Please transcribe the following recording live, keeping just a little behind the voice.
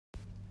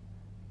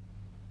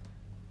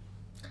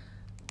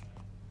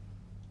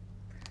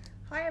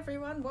Hi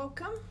everyone,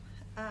 welcome.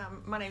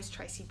 My name is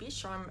Tracy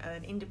Bish. I'm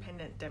an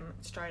independent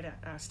demonstrator,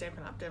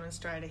 Stampin' Up!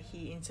 Demonstrator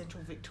here in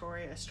Central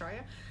Victoria,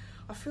 Australia.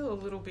 I feel a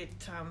little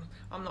bit,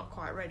 I'm not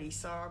quite ready,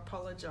 so I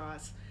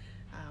apologise.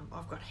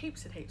 I've got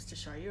heaps and heaps to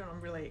show you, and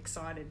I'm really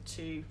excited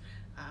to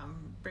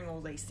bring all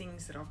these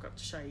things that I've got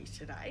to show you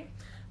today.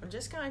 I'm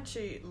just going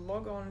to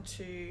log on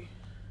to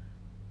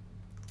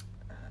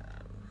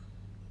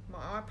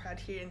my iPad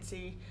here and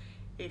see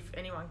if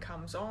anyone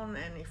comes on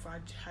and if I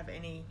have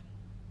any.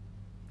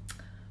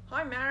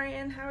 Hi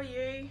Marion, how are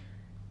you?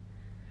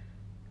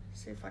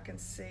 See if I can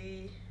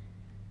see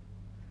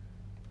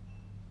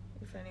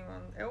if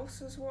anyone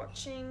else is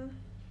watching.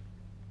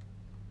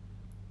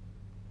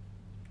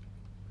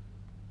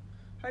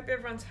 Hope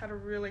everyone's had a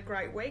really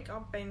great week.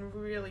 I've been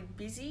really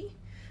busy.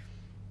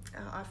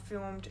 I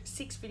filmed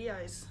 6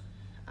 videos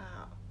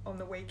on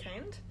the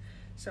weekend,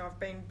 so I've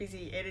been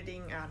busy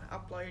editing and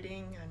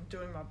uploading and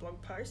doing my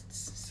blog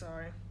posts, so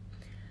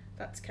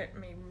that's kept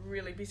me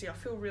really busy. I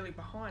feel really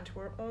behind.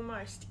 We're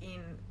almost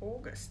in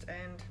August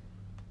and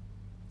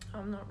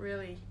I'm not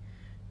really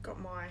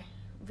got my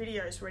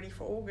videos ready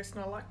for August,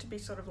 and I like to be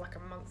sort of like a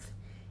month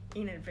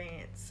in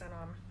advance, and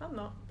I'm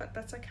not, but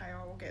that's okay.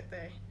 I will get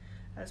there.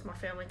 As my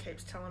family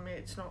keeps telling me,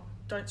 it's not,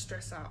 don't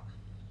stress up.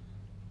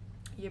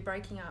 You're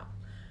breaking up.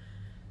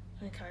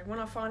 Okay, when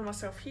I find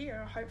myself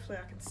here, hopefully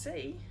I can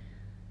see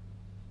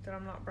that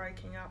I'm not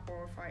breaking up,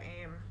 or if I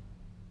am.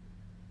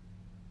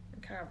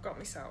 Okay, I've got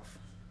myself.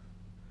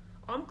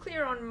 I'm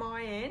clear on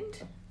my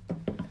end,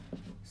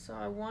 so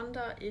I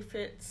wonder if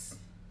it's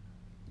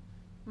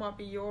might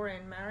be your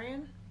end,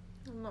 Marion.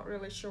 I'm not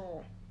really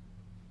sure.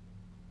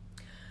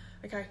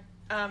 Okay,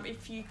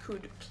 if you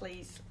could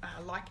please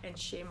like and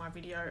share my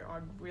video,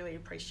 I'd really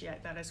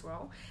appreciate that as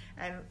well.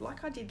 And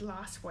like I did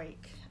last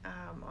week,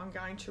 I'm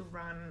going to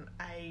run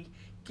a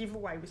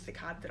giveaway with the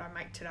card that I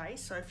make today.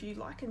 So if you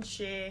like and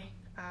share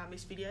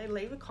this video,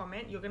 leave a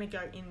comment. You're going to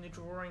go in the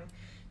drawing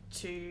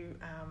to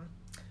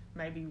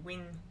maybe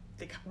win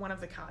one of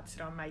the cards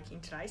that I'm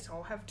making today. So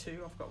I'll have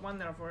 2. I've got one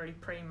that I've already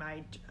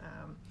pre-made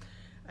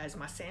as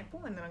my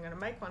sample, and then I'm going to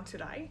make one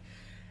today,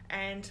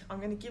 and I'm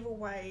going to give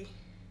away,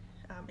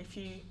 if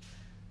you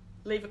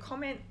leave a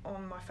comment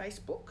on my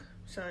Facebook,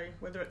 so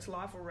whether it's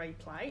live or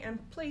replay, and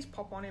please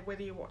pop on it,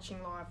 whether you're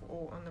watching live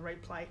or on the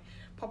replay,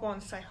 pop on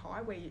and say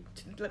hi,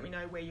 to let me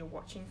know where you're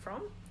watching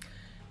from.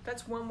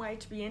 That's one way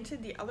to be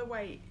entered. The other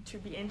way to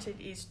be entered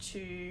is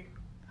to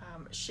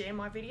share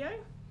my video.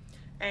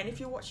 And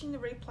if you're watching the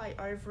replay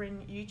over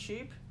in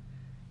YouTube,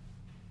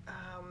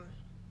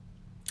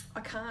 I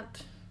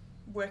can't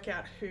work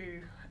out who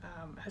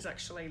has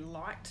actually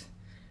liked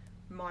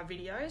my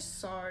videos.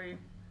 So,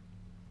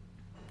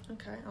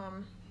 okay,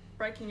 I'm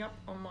breaking up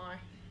on my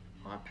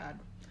iPad.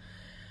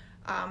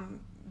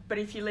 But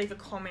if you leave a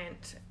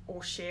comment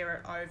or share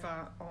it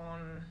over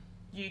on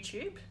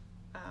YouTube,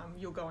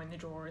 you'll go in the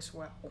draw as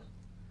well.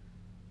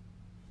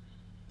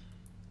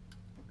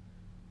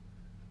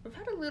 We've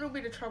had a little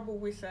bit of trouble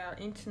with our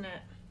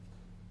internet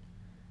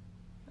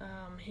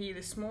here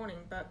this morning,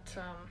 but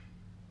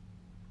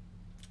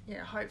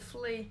yeah,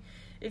 hopefully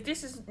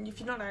if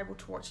you're not able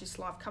to watch this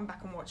live, come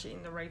back and watch it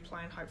in the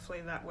replay, and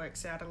hopefully that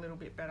works out a little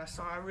bit better.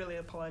 So I really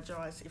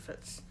apologise if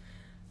it's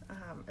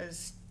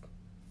as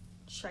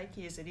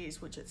shaky as it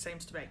is, which it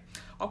seems to be.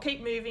 I'll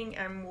keep moving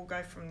and we'll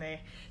go from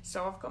there.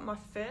 So I've got my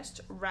first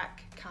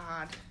rack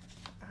card.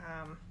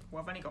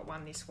 Well, I've only got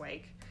one this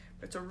week.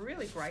 It's a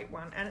really great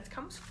one, and it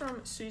comes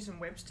from Susan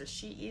Webster.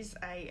 She is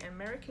an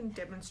American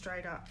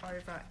demonstrator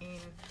over in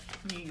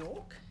New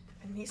York,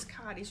 and this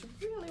card is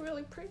really,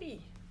 really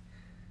pretty.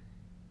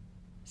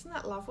 Isn't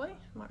that lovely?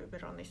 Might be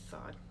better on this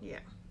side. Yeah.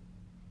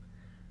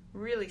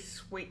 Really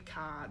sweet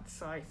card.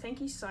 So thank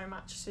you so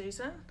much,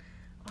 Susan.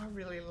 I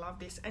really love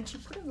this. And she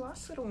put a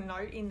nice little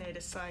note in there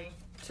to say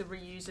to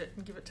reuse it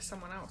and give it to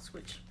someone else,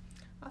 which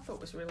I thought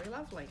was really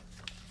lovely.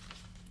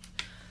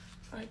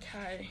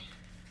 Okay.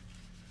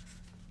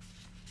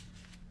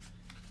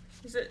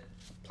 Is it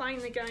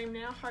playing the game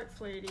now?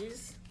 Hopefully it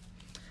is.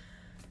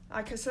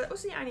 Okay, so that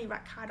was the only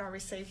rack card I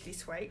received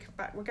this week,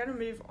 but we're going to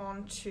move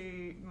on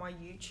to my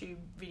YouTube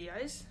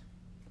videos.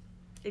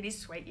 It is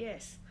sweet,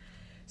 yes.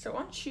 So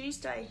on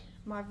Tuesday,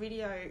 my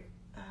video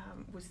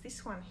was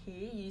this one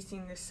here,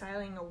 using the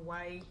Sailing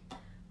Away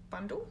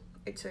bundle.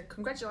 It's a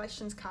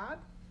congratulations card.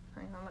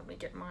 Hang on, let me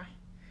get my,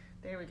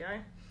 there we go.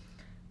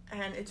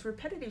 And it's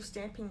repetitive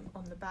stamping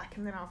on the back,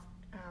 and then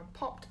I've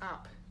popped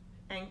up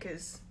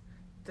anchors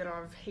that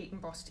I've heat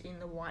embossed in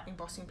the white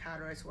embossing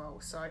powder as well.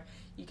 So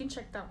you can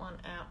check that one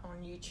out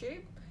on YouTube.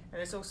 And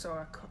there's also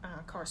a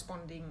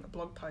corresponding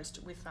blog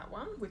post with that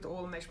one, with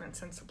all the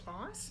measurements and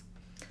supplies.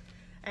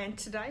 And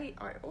today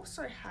I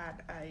also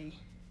had a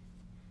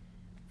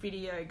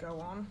video go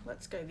on.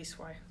 Let's go this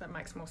way, that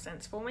makes more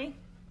sense for me.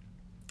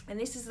 And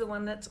this is the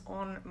one that's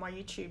on my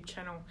YouTube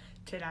channel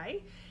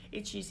today.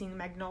 It's using the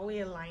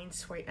Magnolia Lane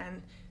suite,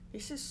 and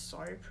this is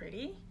so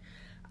pretty.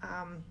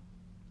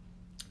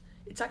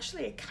 It's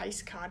actually a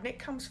case card, and it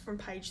comes from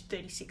page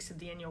 36 of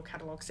the annual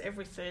catalogue. So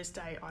every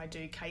Thursday I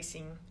do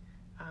casing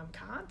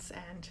cards,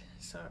 and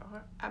so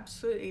I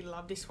absolutely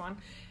love this one.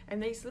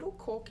 And these little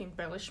cork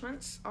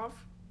embellishments,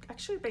 I've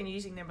actually been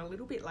using them a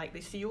little bit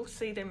lately, so you'll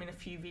see them in a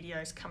few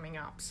videos coming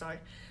up. So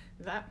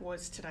that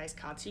was today's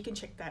card, so you can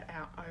check that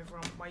out over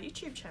on my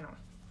YouTube channel.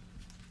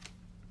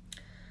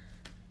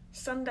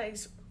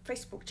 Sunday's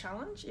Facebook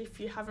challenge, if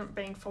you haven't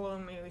been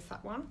following me with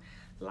that one,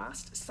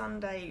 last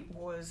Sunday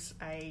was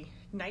a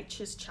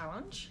nature's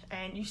challenge,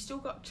 and you've still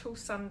got till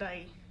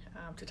Sunday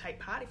to take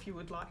part if you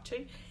would like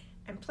to,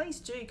 and please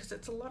do, because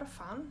it's a lot of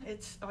fun.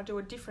 I do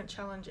a different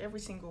challenge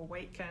every single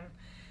week,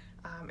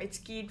 and it's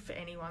geared for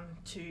anyone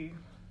to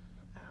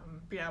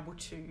be able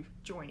to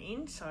join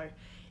in. So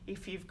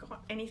if you've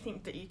got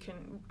anything that you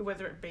can,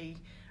 whether it be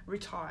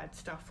retired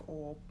stuff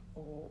or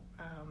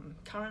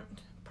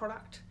current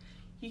product,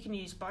 you can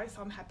use both.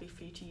 I'm happy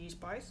for you to use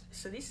both.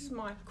 So this is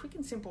my quick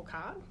and simple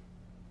card,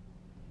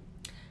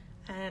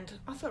 and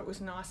I thought it was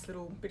a nice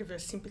little bit of a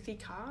sympathy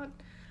card.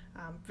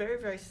 Very,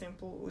 very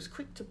simple. It was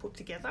quick to put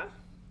together,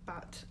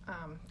 but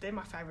they're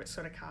my favourite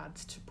sort of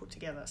cards to put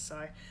together.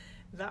 So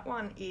that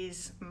one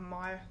is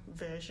my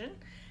version,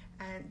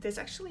 and there's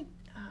actually,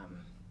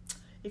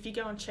 if you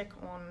go and check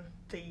on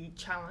the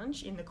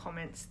challenge in the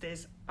comments,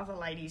 there's other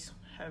ladies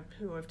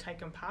who have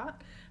taken part,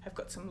 have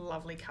got some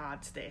lovely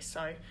cards there.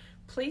 So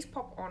please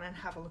pop on and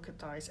have a look at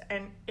those.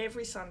 And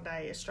every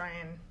Sunday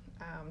Australian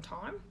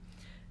time,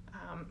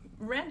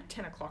 around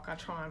 10 o'clock, I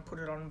try and put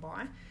it on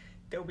by,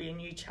 there'll be a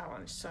new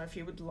challenge. So if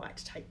you would like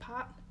to take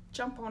part,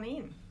 jump on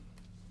in.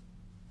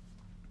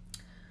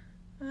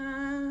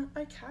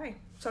 Okay,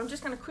 so I'm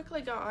just going to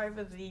quickly go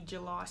over the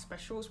July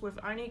specials. We've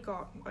only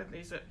got, what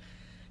is it,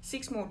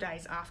 6 more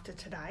days after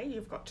today.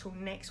 You've got till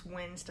next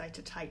Wednesday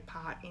to take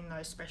part in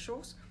those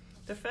specials.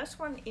 The first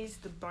one is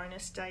the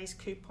bonus days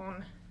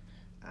coupon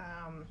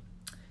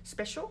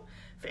special.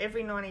 For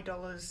every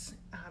 $90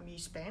 you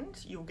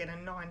spend, you'll get a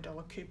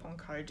 $9 coupon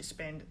code to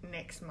spend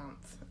next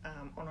month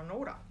on an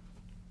order.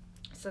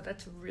 So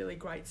that's a really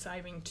great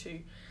saving to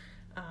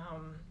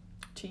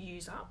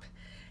use up.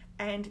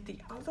 And the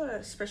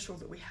other special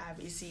that we have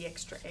is the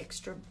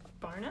extra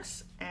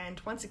bonus. And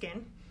once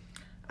again,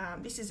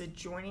 this is a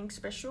joining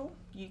special.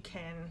 You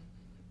can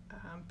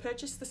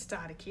purchase the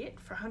starter kit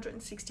for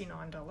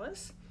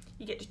 $169.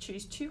 You get to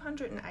choose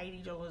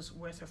 $280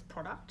 worth of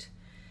product.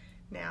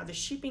 Now the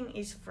shipping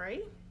is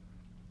free.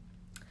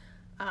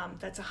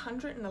 That's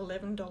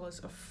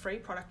 $111 of free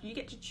product. You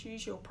get to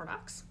choose your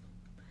products,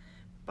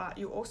 but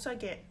you also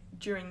get,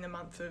 during the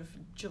month of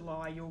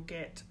July, you'll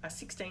get a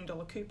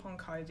 $16 coupon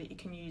code that you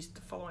can use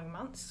the following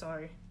month,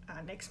 so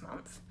next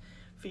month,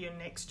 for your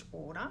next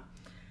order.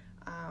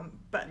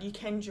 But you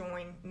can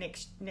join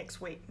next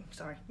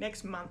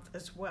month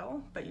as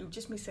well, but you'll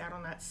just miss out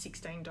on that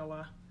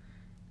 $16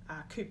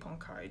 coupon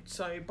code.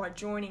 So by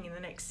joining in the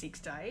next 6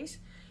 days,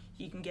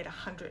 you can get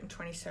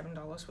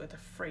 $127 worth of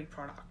free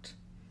product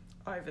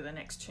over the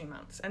next 2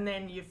 months. And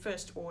then your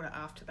first order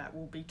after that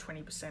will be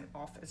 20%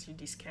 off as your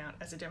discount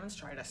as a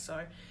demonstrator.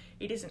 So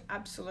it is an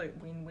absolute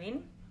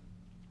win-win.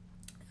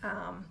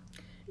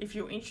 If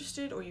you're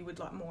interested or you would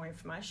like more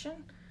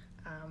information,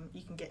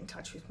 you can get in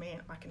touch with me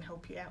and I can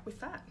help you out with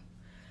that.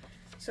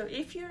 So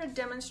if you're a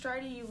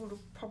demonstrator, you would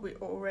probably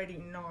already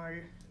know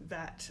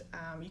that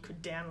you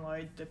could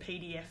download the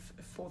PDF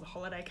for the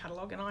holiday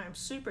catalogue, and I am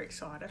super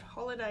excited.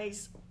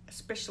 Holidays,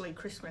 especially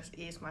Christmas,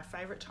 is my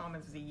favourite time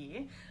of the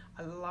year.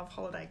 I love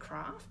holiday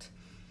craft,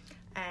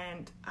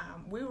 and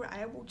we were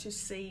able to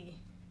see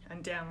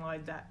and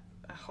download that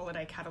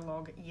holiday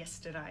catalogue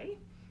yesterday,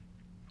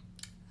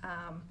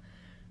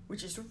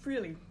 which is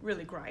really,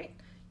 really great.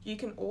 You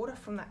can order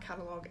from that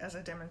catalogue as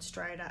a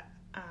demonstrator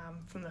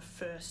from the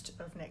 1st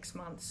of next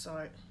month,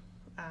 so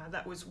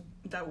that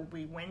will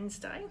be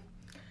Wednesday.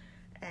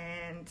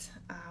 And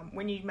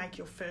when you make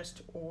your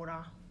first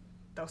order,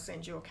 they'll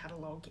send you a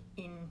catalogue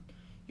in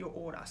your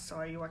order,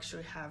 so you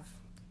actually have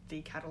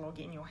the catalogue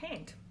in your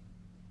hand.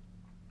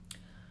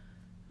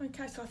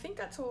 Okay, so I think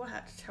that's all I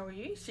had to tell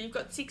you. So you've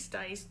got 6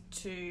 days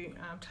to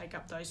take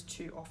up those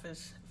 2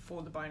 offers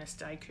for the bonus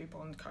day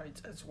coupon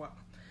codes as well.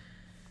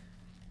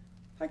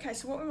 Okay,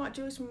 so what we might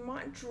do is we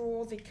might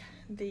draw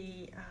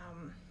the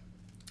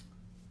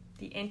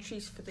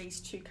entries for these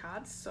 2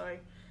 cards. So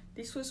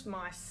this was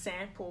my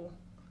sample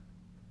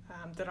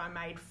that I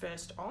made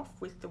first off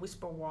with the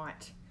Whisper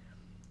White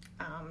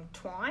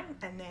twine,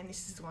 and then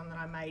this is the one that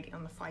I made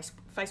on the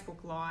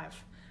Facebook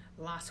Live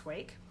last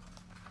week.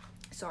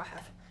 So I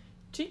have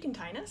 2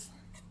 containers.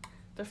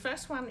 The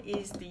first one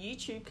is the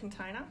YouTube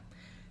container.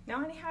 Now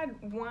I only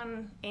had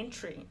 1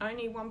 entry,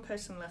 only 1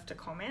 person left a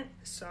comment,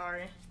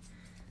 so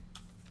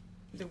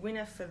the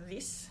winner for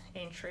this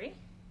entry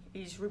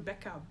is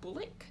Rebecca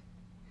Bullock.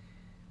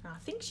 I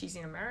think she's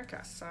in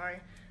America. So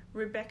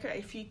Rebecca,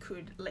 if you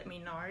could let me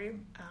know,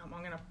 I'm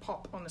going to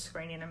pop on the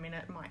screen in a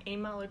minute my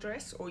email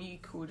address, or you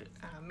could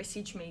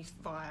message me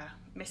via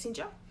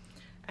Messenger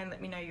and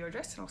let me know your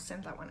address, and I'll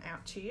send that one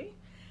out to you.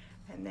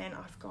 And then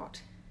I've got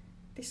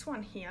this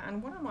one here,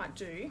 and what I might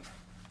do,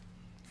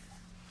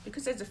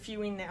 because there's a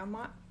few in there, I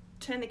might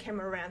turn the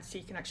camera around so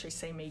you can actually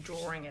see me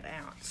drawing it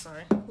out. So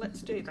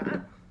let's do that.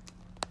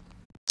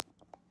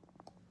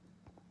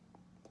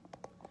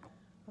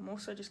 I'm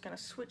also just going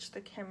to switch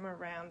the camera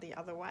around the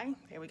other way.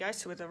 There we go,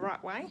 so we're the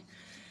right way.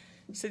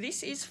 So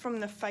this is from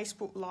the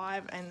Facebook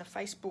Live and the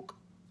Facebook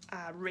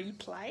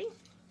replay.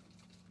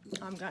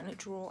 I'm going to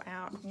draw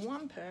out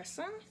one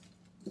person.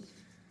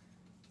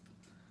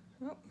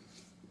 Oh.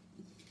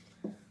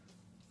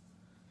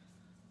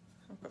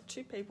 I've got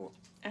two people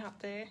out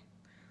there.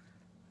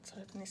 Let's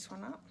open this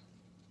one up.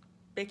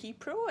 Becky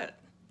Prewett.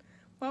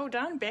 Well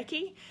done,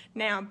 Becky.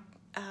 Now,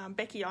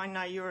 Becky, I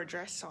know your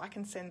address, so I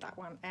can send that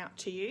one out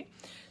to you.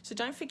 So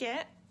don't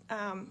forget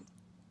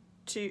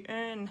to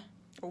earn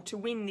or to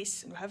win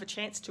this, have a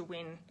chance to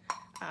win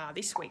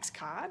this week's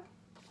card.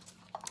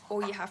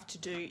 All you have to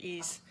do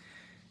is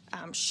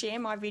share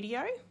my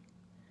video,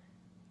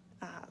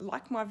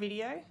 like my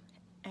video,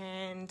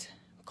 and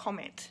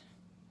comment.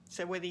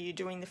 So whether you're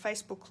doing the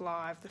Facebook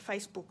Live, the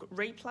Facebook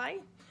replay,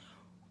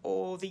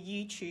 or the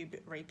YouTube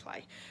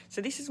replay.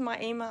 So this is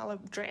my email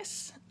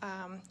address,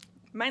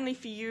 mainly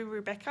for you,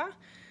 Rebecca.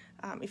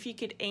 If you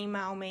could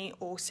email me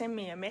or send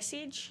me a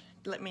message,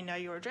 let me know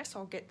your address,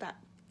 I'll get that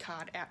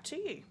card out to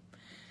you.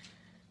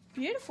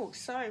 Beautiful,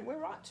 so we're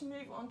right to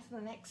move on to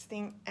the next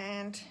thing,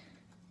 and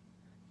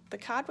the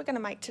card we're going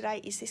to make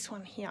today is this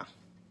one here.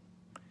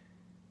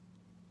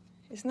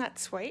 Isn't that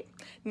sweet?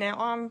 Now,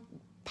 I'm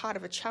part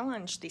of a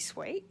challenge this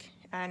week,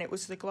 and it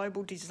was the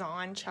Global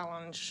Design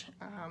Challenge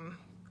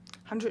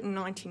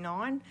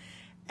 199,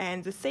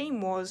 and the theme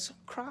was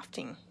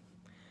crafting.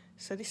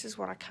 So this is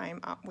what I came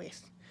up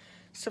with.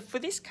 So for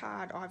this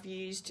card, I've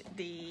used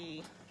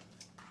the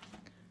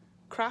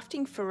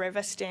Crafting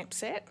Forever stamp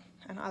set,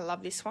 and I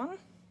love this one.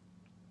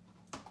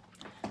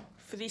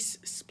 For this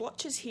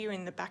splotches here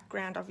in the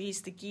background, I've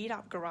used the Geared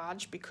Up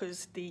Garage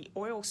because the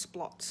oil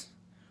splots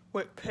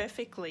work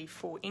perfectly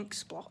for ink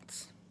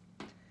splots.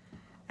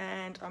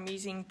 And I'm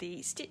using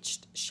the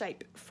stitched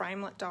shape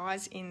framelit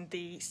dies in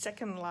the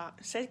second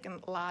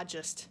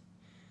largest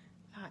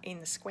in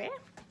the square.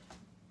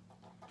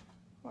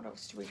 What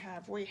else do we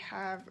have? We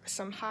have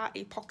some heart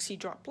epoxy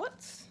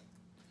droplets.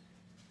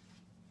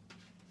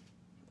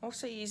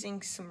 Also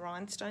using some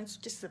rhinestones,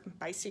 just some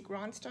basic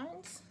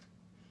rhinestones.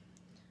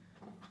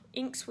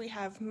 Inks, we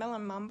have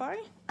Melon Mumbo,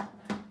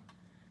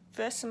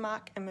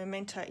 Versamark and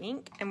Memento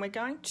ink, and we're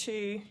going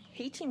to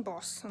heat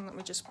emboss, and let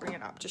me just bring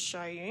it up to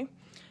show you.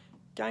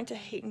 Going to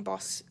heat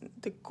emboss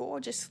the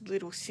gorgeous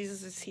little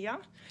scissors here,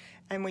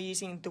 and we're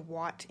using the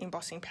white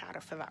embossing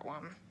powder for that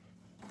one.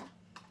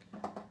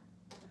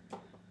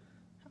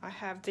 I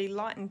have the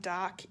light and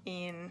dark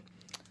in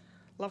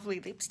Lovely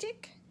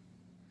Lipstick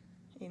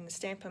in the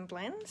Stampin'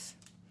 Blends,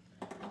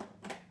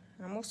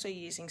 and I'm also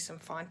using some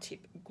fine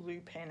tip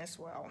glue pen as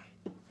well.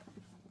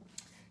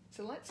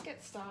 So let's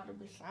get started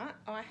with that.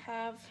 I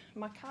have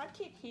my card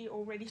kit here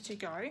all ready to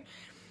go.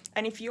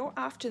 And if you're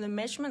after the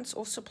measurements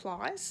or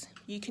supplies,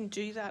 you can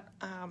do that.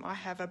 I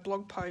have a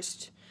blog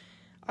post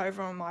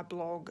over on my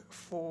blog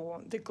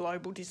for the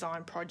Global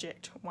Design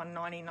Project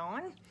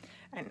 199,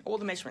 and all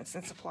the measurements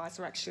and supplies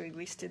are actually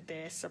listed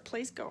there, so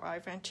please go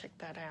over and check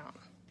that out.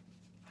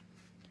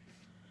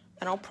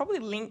 And I'll probably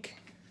link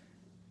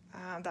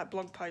that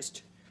blog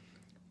post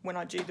when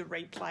I do the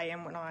replay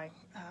and when I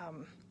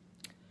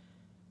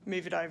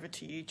move it over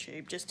to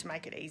YouTube, just to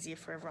make it easier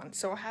for everyone.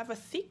 So I have a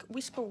thick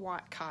Whisper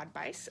White card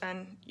base,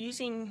 and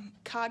using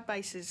card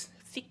bases,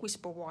 thick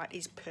Whisper White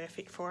is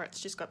perfect for it.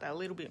 It's just got that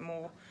little bit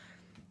more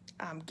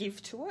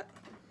give to it.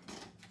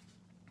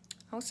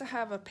 I also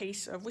have a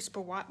piece of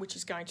Whisper White, which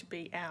is going to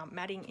be our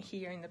matting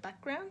here in the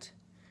background.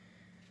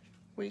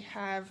 We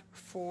have,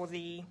 for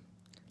the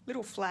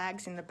little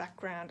flags in the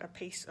background, a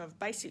piece of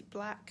basic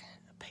black,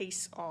 a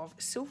piece of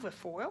silver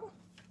foil,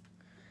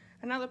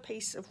 another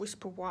piece of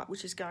Whisper White,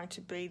 which is going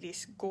to be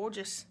this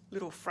gorgeous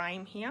little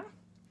frame here.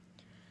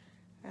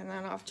 And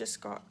then I've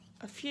just got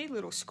a few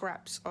little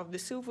scraps of the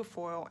silver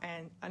foil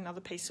and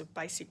another piece of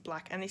basic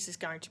black, and this is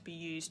going to be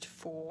used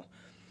for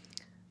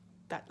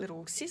that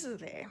little scissor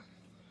there.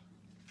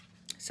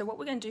 So what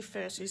we're going to do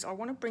first is I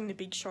want to bring the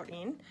Big Shot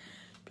in,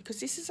 because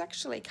this is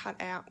actually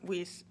cut out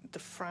with the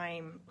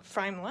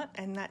framelit,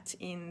 and that's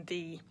in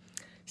the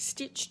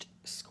stitched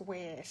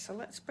square. So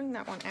let's bring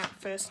that one out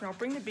first, and I'll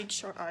bring the Big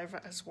Shot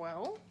over as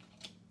well,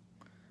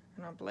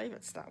 and I believe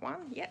it's that one.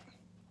 Yep,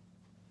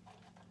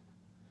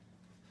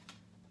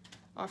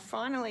 I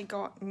finally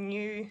got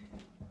new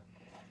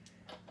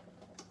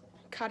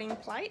cutting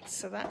plates,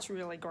 so that's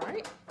really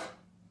great.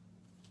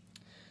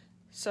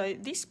 So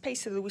this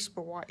piece of the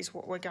Whisper White is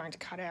what we're going to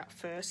cut out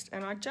first,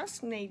 and I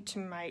just need to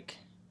make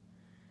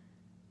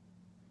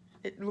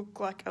it look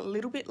like a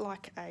little bit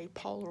like a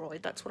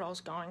Polaroid. That's what I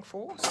was going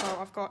for. So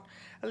I've got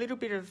a little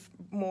bit of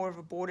more of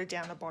a border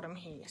down the bottom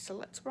here. So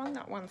let's run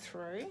that one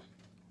through.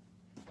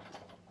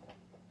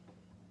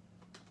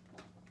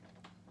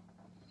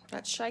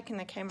 That's shaking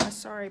the camera,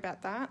 sorry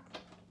about that.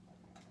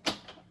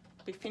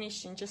 Be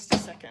finished in just a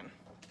second.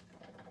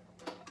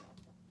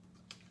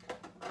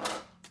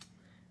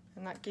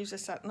 And that gives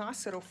us that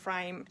nice little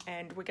frame,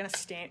 and we're going to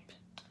stamp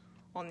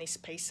on this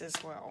piece as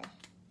well.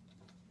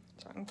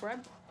 So I can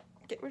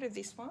get rid of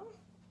this one.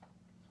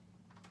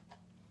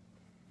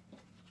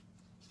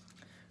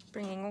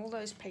 bringing all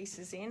those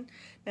pieces in.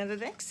 Now the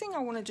next thing I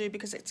want to do,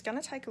 because it's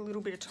going to take a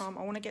little bit of time,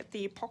 I want to get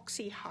the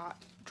epoxy heart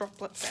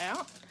droplets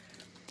out,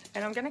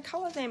 and I'm going to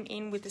colour them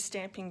in with the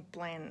stamping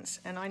blends,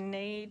 and I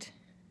need,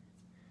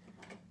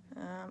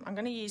 I'm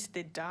going to use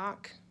the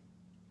dark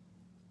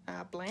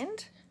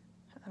blend,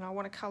 and I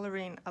want to colour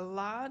in a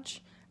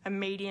large, a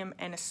medium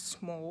and a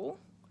small.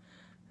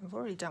 I've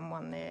already done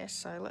one there,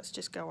 so let's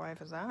just go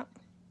over that.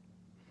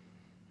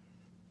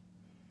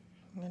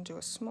 I'm going to do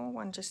a small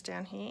one just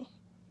down here,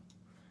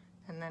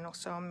 and then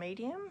also a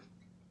medium.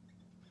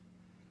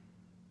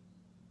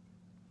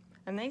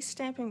 And these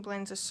stamping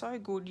blends are so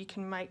good, you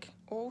can make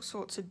all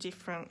sorts of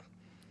different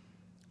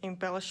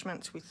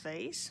embellishments with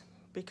these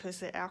because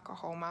they're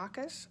alcohol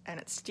markers and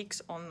it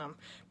sticks on them.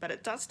 But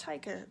it does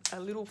take a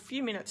little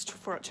few minutes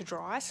for it to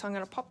dry, so I'm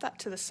going to pop that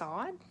to the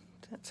side.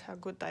 That's how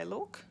good they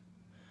look.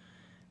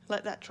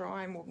 Let that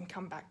dry and we can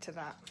come back to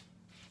that.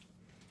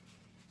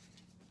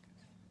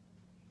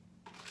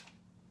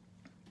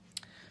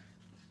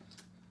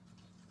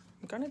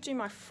 I'm going to do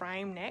my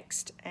frame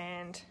next,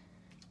 and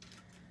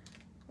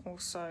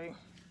also,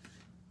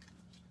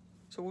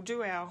 so we'll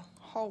do our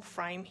whole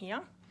frame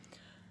here.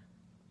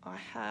 I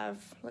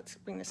have, let's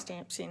bring the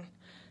stamps in.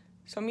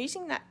 So I'm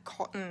using that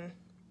cotton,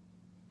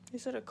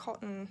 is it a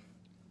cotton?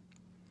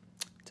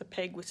 It's a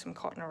peg with some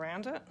cotton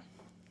around it.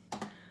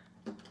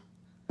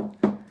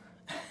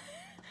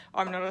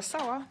 I'm not a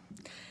sewer.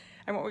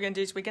 And what we're going to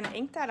do is we're going to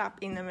ink that up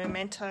in the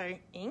Memento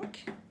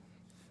ink.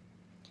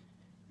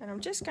 And I'm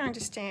just going to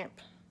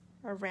stamp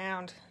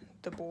around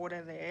the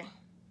border there.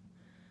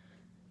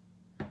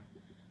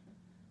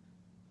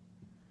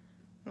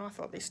 And I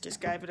thought this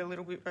just gave it a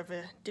little bit of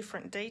a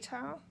different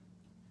detail.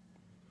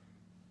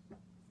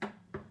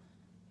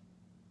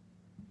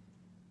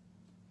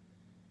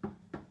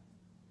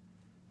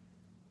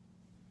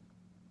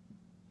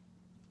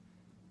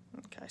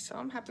 Okay, so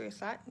I'm happy with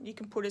that. You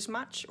can put as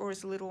much or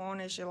as little on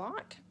as you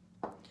like.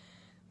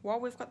 While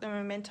we've got the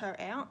Memento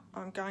out,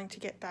 I'm going to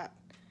get that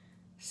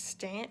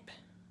stamp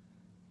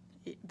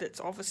that's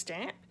of a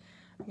stamp.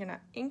 I'm going to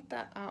ink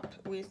that up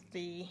with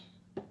the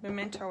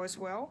Memento as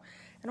well,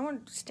 and I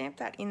want to stamp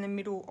that in the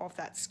middle of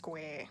that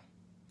square.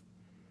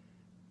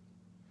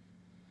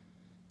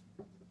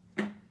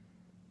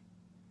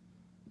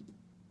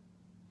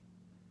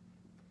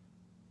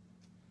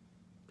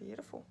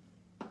 Beautiful.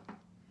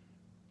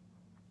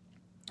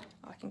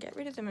 I can get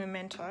rid of the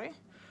Memento. I'm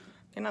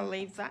going to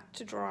leave that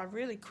to dry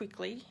really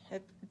quickly.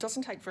 It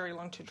doesn't take very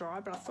long to dry,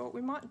 but I thought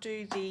we might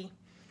do the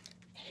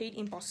heat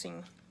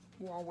embossing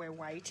while we're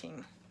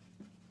waiting.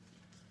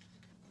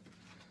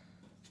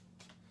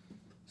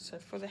 So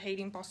for the heat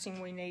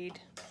embossing we need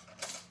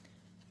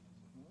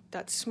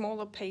that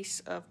smaller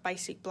piece of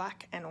basic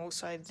black and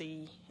also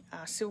the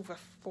silver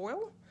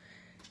foil.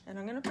 And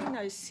I'm going to bring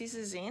those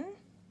scissors in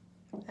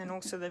and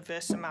also the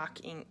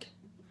Versamark ink.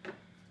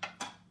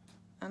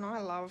 And I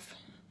love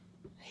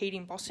heat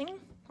embossing.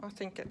 I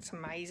think it's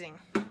amazing.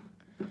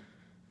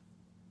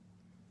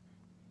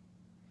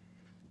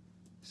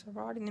 So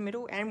right in the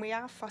middle, and we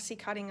are fussy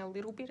cutting a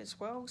little bit as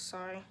well, so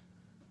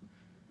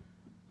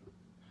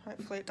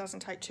hopefully it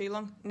doesn't take too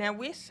long. Now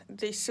with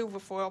the silver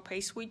foil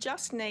piece, we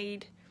just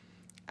need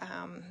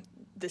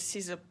the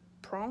scissor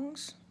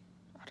prongs.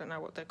 I don't know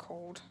what they're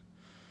called.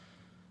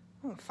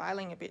 I'm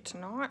failing a bit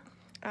tonight.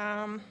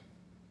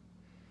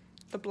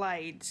 The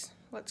blades,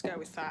 let's go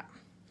with that.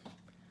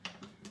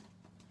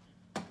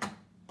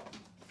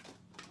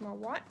 My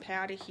white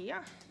powder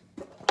here.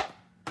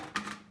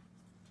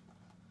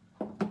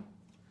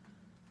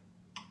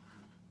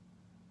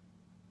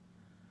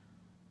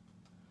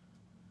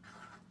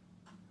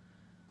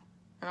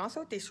 And I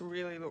thought this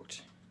really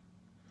looked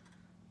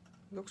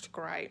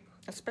great,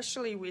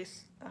 especially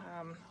with,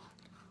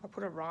 I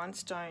put a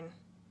rhinestone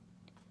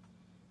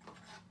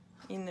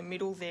in the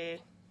middle there,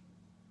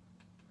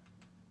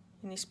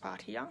 in this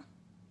part here,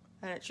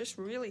 and it just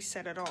really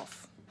set it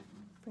off.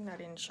 Bring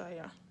that in and show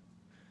you.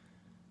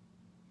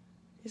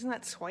 Isn't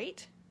that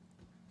sweet?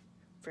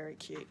 Very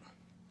cute.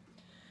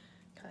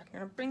 Okay, I'm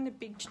going to bring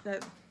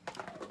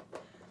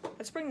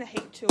let's bring the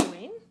heat tool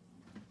in.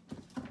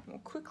 We'll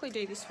quickly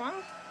do this one.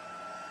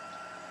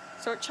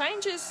 So it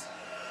changes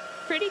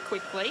pretty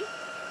quickly.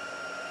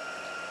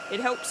 It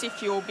helps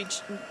if your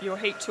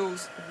heat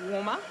tool's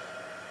warmer,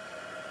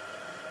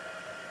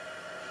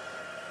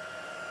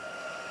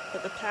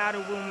 but the powder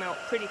will melt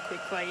pretty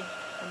quickly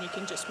and you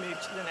can just move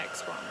to the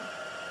next one.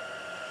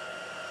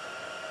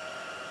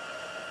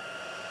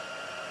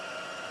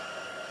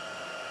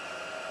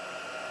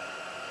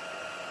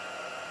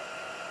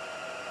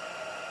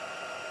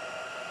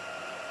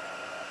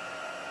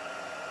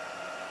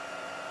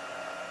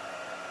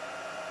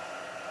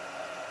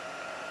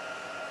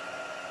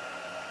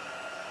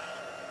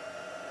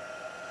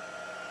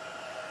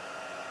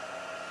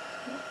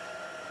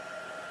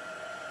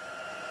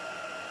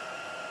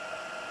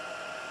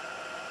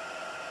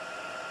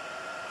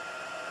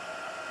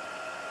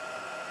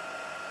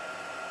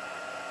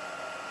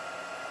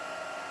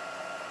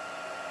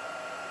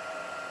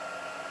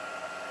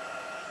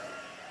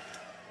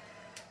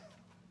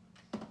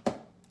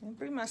 I'll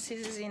bring my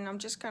scissors in. I'm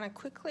just going to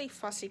quickly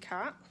fussy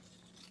cut.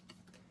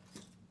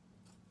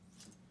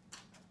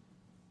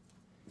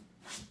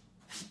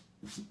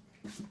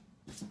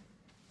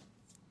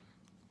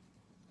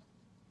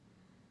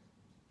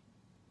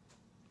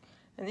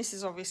 And this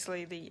is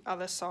obviously the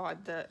other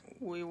side that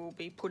we will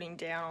be putting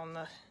down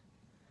on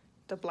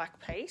the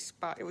black piece,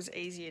 but it was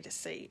easier to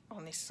see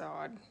on this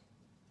side.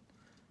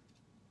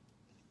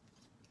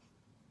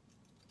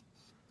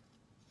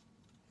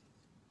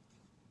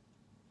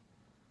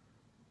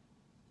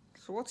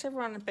 So what's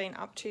everyone been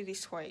up to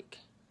this week?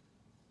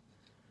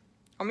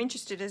 I'm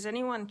interested, has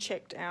anyone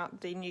checked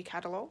out the new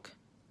catalogue?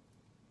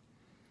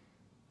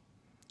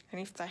 And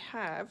if they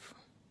have,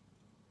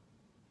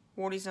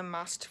 what is a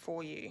must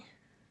for you?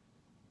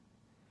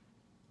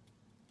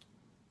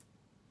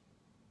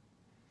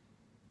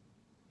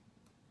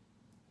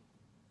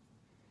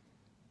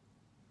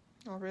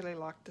 I really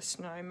liked the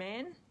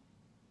snowman.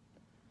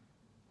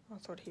 I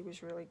thought he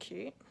was really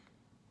cute.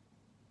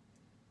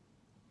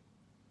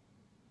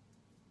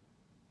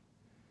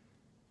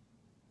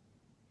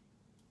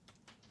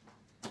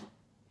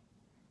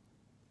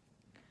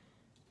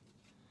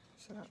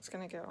 So that's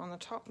going to go on the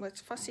top. Let's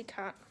fussy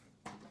cut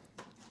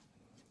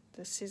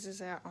the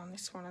scissors out on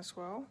this one as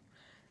well.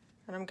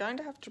 And I'm going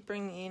to have to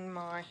bring in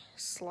my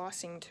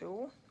slicing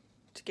tool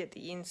to get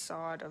the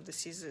inside of the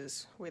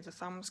scissors where the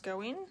thumbs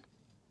go in.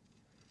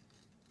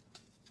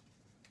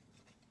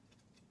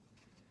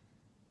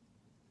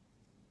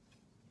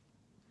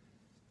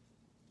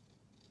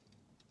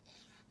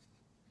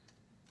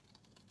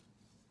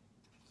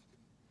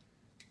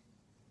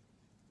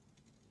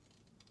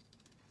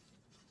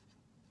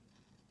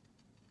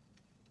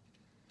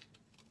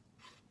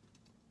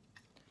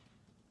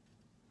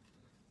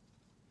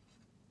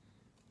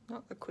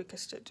 Not the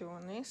quickest at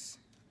doing this.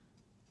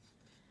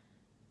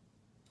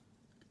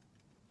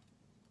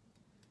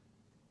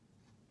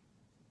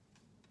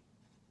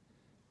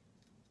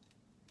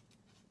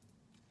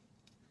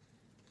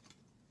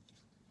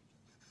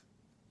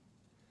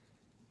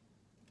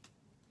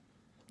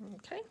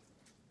 Okay.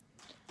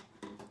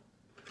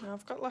 Now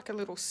I've got like a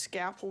little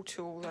scalpel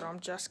tool that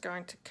I'm just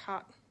going to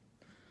cut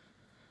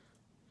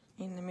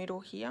in the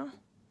middle here.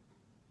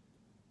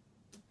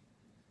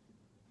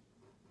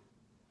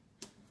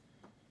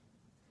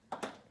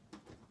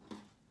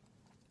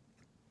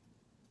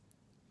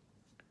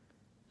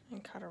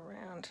 And cut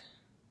around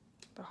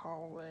the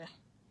hole there.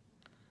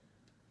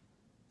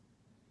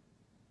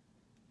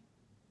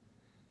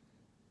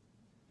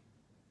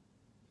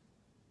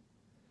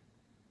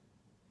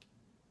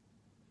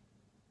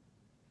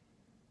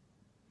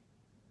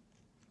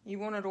 You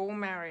want it all,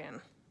 Marion?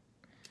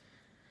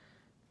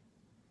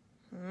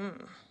 Well,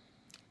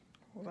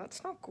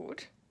 that's not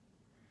good.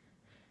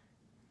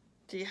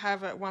 Do you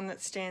have one that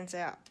stands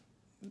out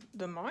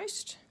the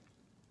most?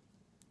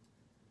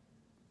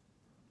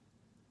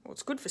 Well,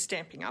 it's good for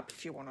stamping up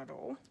if you want it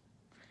all.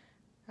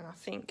 And I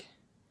think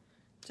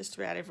just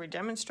about every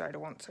demonstrator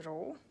wants it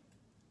all.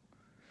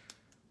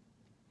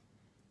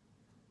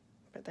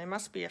 But they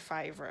must be a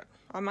favourite.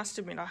 I must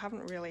admit, I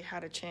haven't really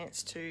had a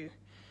chance to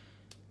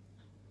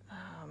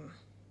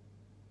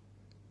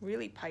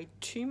really pay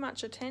too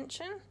much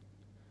attention.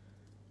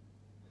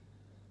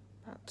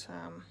 But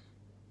I'm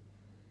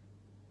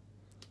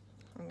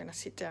going to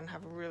sit down and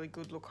have a really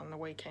good look on the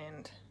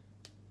weekend,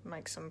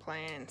 make some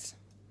plans.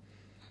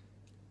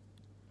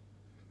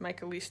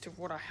 Make a list of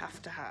what I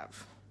have to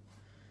have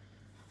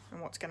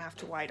and what's going to have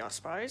to wait, I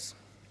suppose.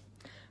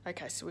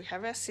 Okay, so we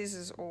have our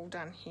scissors all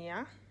done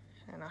here,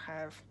 and I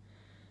have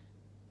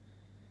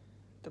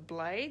the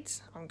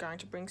blades. I'm going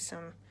to bring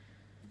some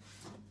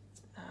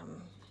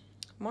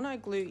mono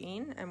glue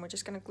in, and we're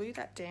just going to glue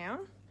that down,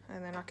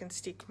 and then I can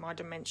stick my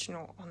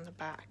dimensional on the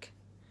back.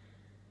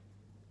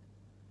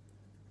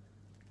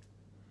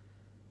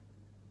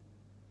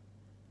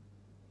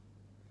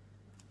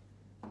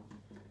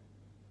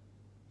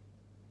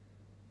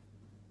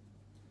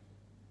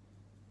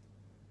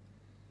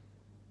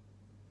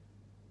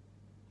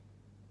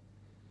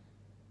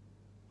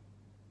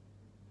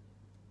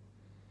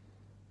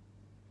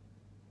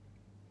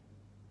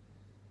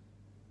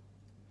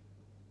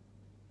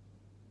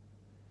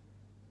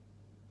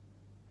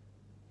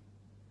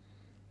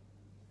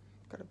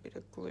 Got a bit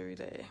of glue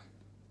there.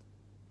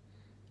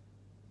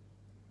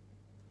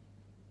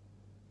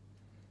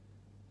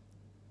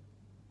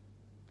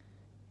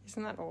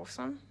 Isn't that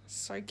awesome?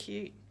 So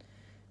cute.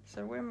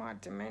 So where are my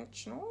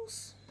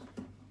dimensionals?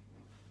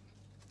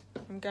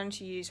 I'm going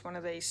to use one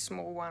of these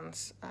small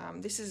ones.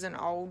 This is an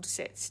old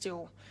set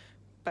still,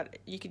 but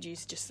you could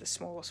use just the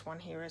smallest one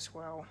here as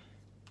well.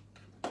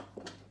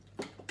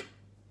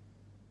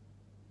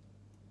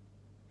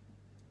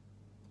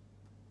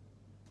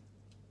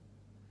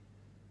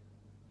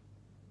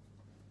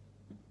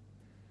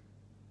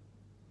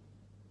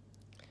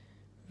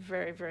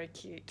 Very, very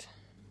cute.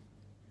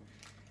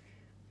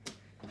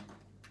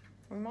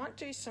 We might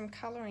do some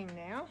colouring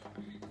now,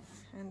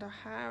 and I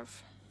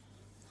have,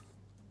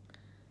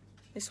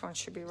 this one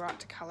should be right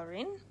to colour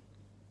in.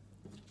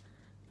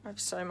 I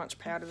have so much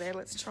powder there,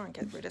 let's try and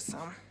get rid of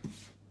some.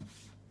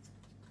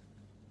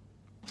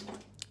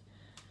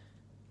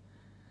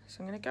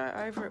 So I'm going to go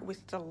over it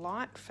with the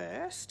light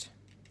first.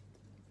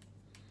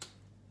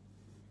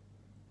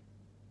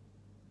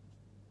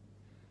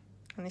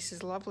 And this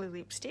is lovely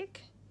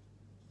lipstick.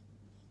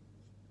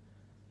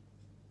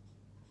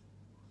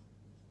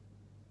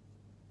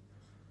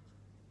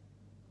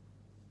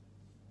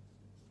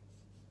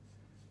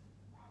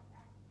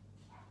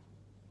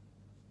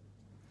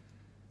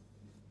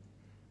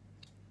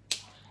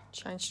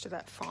 Change to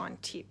that fine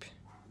tip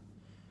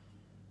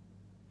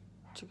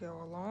to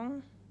go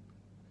along.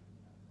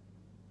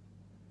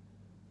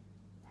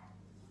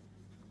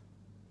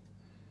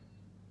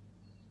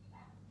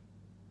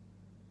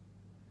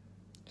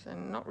 So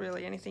not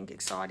really anything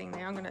exciting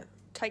there. I'm going to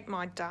take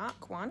my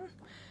dark one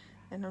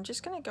and I'm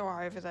just going to go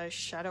over those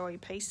shadowy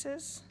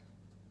pieces.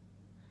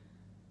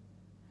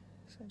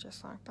 So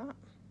just like that,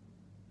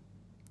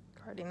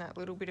 creating that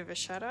little bit of a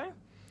shadow.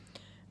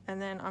 And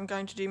then I'm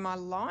going to do my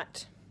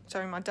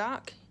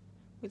dark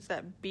with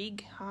that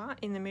big heart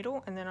in the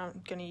middle, and then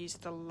I'm going to use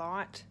the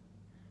light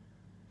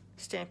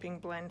stamping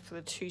blend for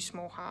the two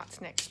small hearts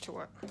next to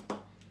it.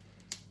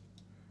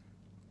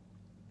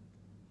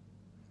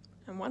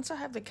 And once I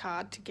have the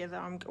card together,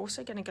 I'm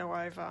also going to go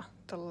over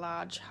the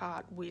large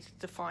heart with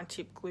the fine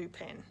tip glue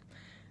pen,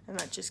 and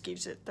that just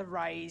gives it the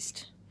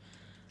raised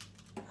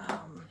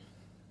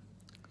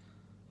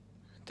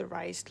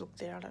look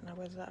there. I don't know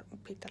whether that will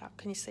pick that up.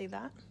 Can you see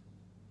that?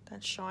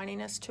 That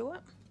shininess to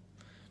it.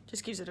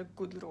 Just gives it a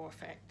good little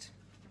effect.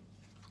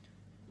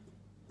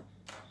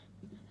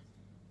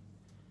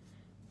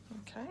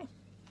 Okay.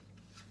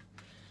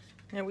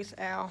 Now with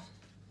our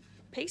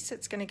piece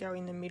that's going to go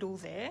in the middle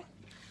there,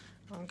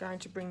 I'm going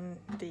to bring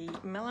the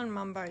Melon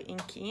Mumbo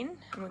ink in,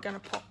 and we're going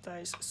to pop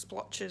those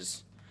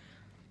splotches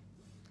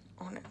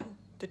on it,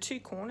 the two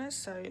corners,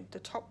 so the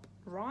top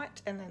right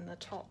and then the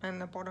top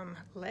and the bottom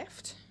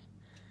left.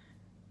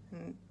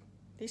 And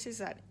this is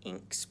that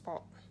ink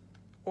spot,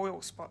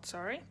 oil spot,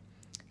 sorry,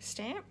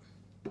 stamp.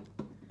 I'm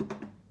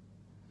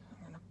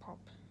going to pop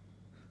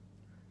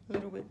a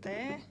little bit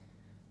there.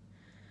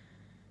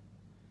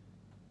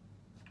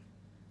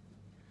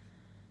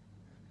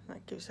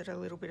 That gives it a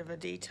little bit of a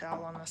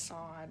detail on the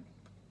side.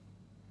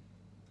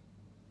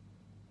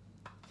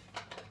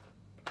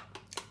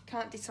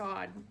 Can't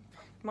decide.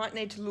 Might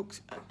need to look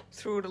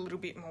through it a little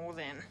bit more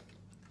then.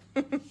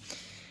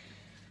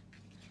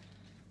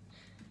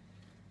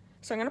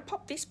 So I'm going to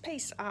pop this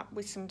piece up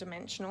with some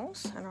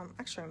dimensionals, and I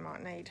actually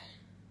might need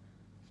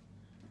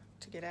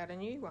to get out a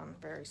new one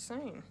very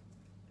soon.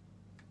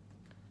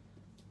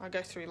 I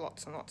go through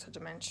lots and lots of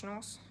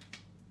dimensionals.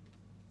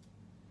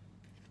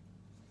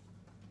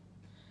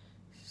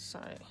 So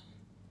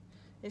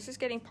this is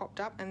getting popped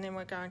up, and then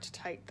we're going to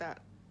take that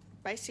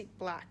basic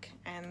black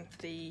and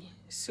the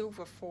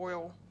silver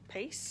foil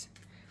piece,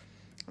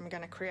 and we're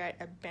going to create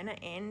a banner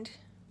end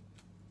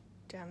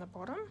down the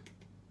bottom.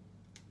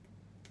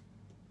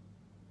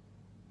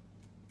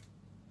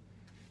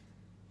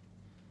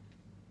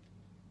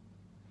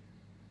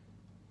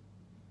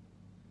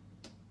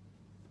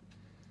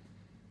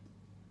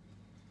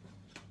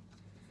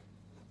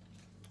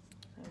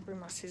 And bring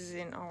my scissors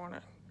in. I want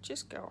to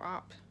just go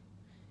up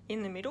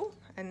in the middle,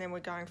 and then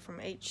we're going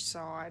from each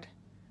side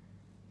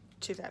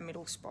to that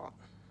middle spot,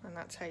 and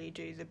that's how you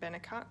do the banner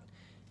cut.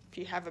 If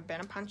you have a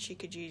banner punch, you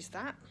could use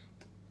that.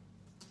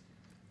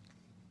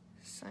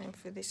 Same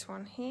for this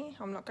one here.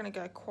 I'm not going to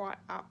go quite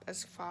up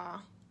as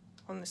far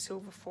on the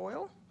silver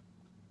foil.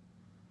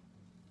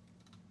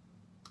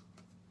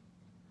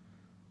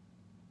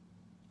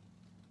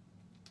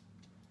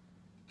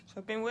 So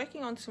I've been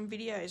working on some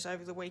videos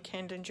over the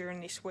weekend and during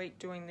this week,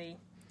 doing the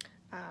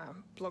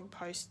blog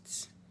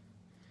posts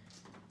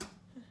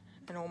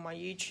and all my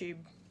YouTube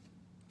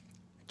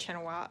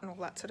channel art and all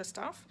that sort of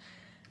stuff.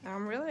 And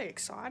I'm really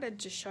excited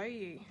to show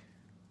you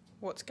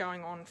what's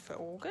going on for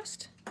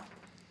August.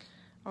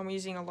 I'm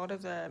using a lot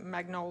of the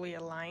Magnolia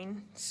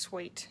Lane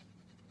Sweet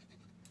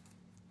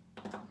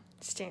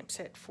stamp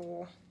set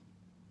for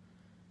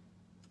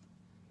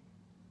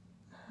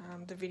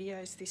the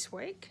videos this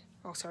week.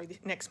 Oh, sorry,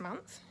 next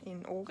month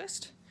in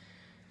August.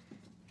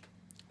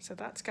 So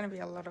that's going to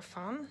be a lot of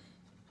fun.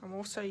 I'm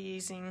also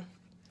using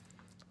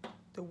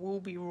the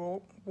Woolby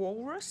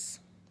Walrus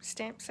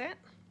stamp set.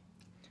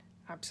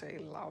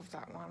 Absolutely love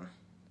that one.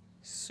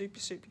 Super,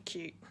 super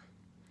cute.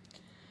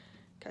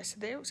 Okay, so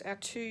there's our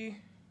two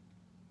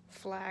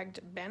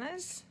flagged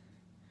banners.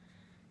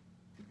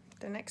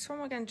 The next one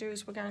we're going to do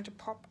is we're going to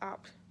pop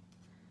up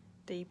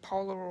the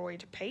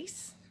Polaroid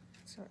piece.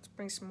 So let's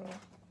bring some more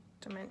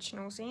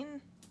dimensionals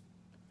in.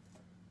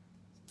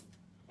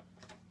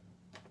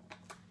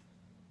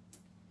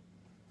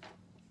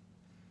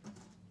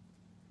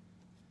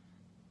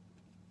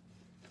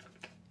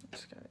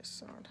 Let's go this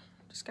side.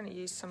 I'm just going to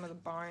use some of the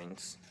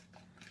bones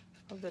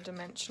of the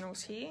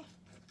dimensionals here.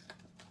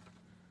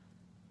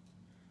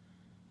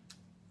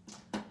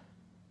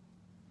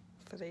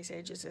 For these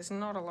edges, there's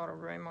not a lot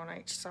of room on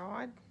each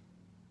side.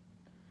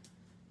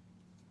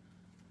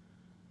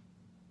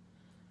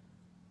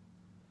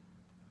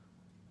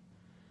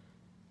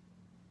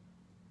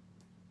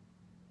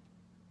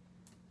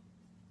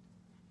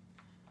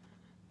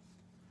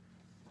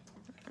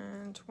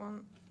 and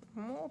one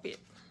more bit.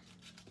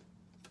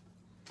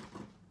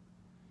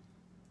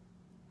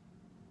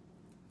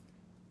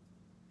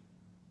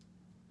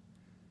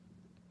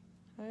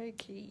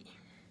 Okay,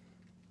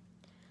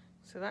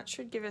 so that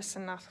should give us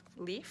enough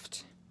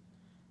lift,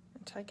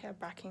 and take our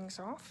backings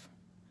off.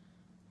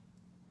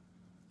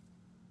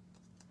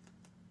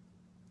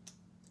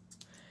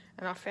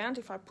 And I found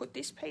if I put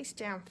this piece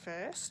down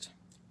first,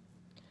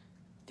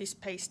 this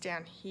piece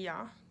down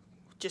here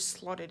just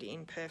slotted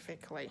in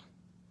perfectly.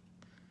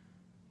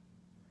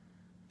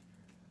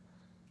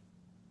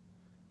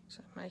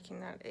 So making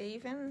that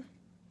even.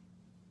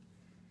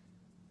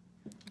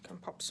 You can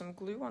pop some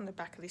glue on the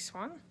back of this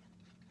one.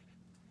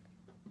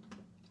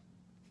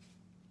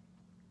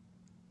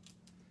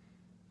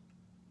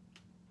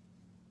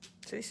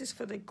 So this is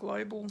for the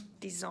Global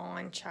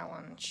Design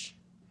Challenge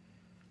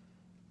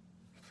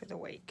for the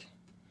week.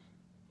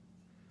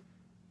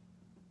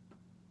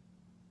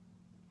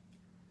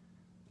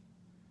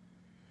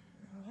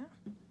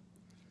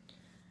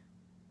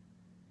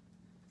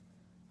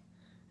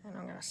 And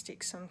I'm going to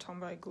stick some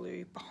Tombow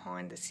glue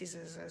behind the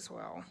scissors as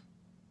well.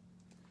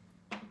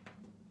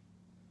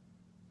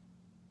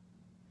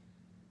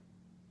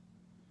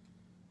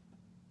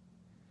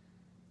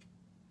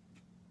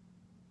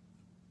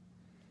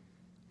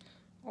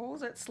 All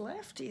that's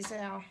left is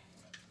our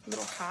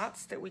little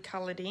hearts that we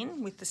coloured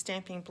in with the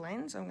stamping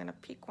blends. I'm going to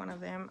pick one of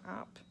them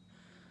up,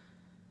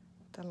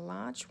 the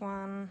large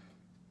one.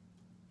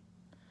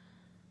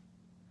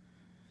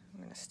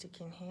 I'm going to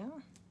stick in here.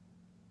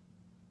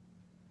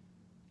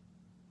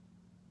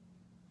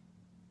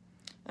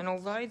 And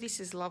although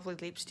this is lovely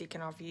lipstick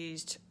and I've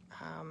used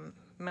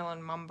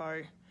Melon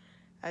Mumbo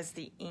as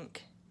the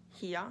ink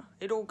here,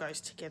 it all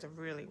goes together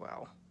really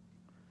well.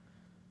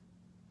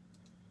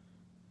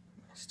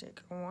 I'm going to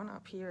stick one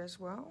up here as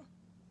well.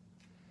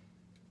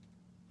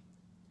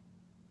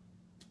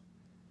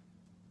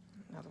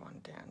 Another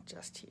one down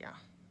just here.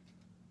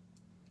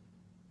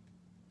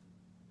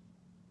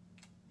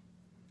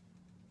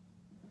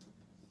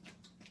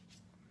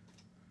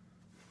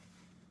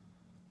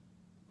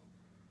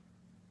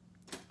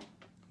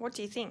 What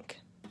do you think?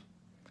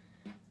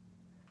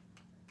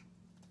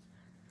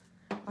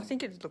 I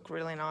think it'd look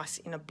really nice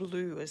in a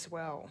blue as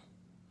well.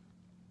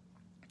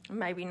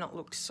 Maybe not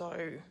look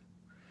so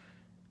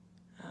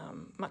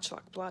much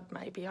like blood,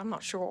 maybe, I'm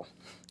not sure.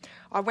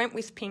 I went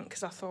with pink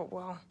because I thought,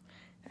 well,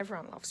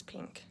 everyone loves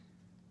pink.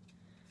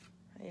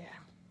 Yeah.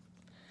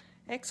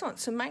 Excellent.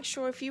 So make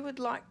sure if you would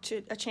like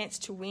a chance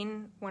to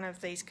win one of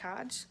these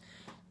cards,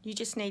 you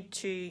just need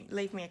to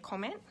leave me a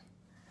comment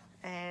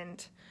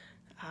and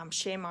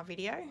share my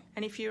video.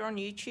 And if you're on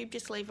YouTube,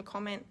 just leave a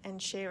comment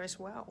and share as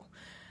well.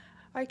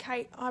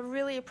 Okay, I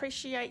really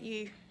appreciate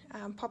you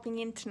popping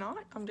in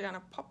tonight. I'm going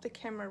to pop the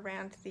camera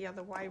around the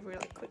other way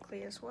really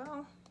quickly as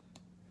well.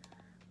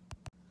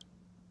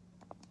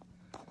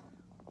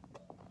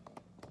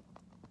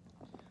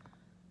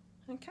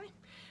 Okay,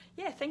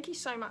 yeah, thank you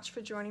so much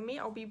for joining me.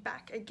 I'll be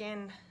back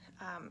again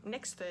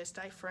next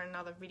Thursday for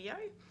another video.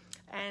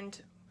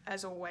 And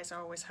as always, I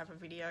always have a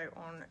video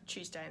on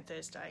Tuesday and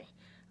Thursday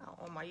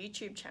on my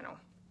YouTube channel.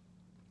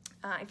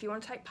 If you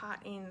want to take part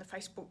in the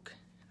Facebook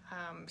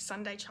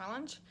Sunday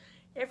challenge,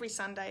 every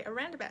Sunday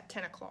around about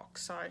 10 o'clock,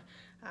 so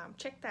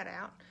check that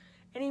out.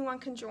 Anyone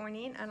can join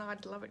in, and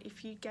I'd love it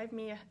if you gave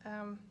me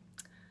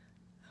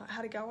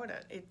how to go at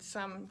it. It's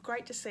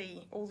great to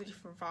see all the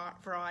different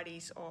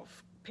varieties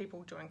of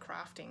people doing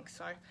crafting.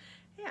 So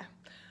yeah,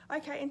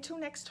 okay, until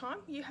next time,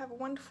 you have a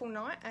wonderful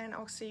night, and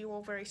I'll see you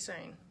all very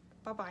soon.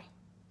 Bye bye.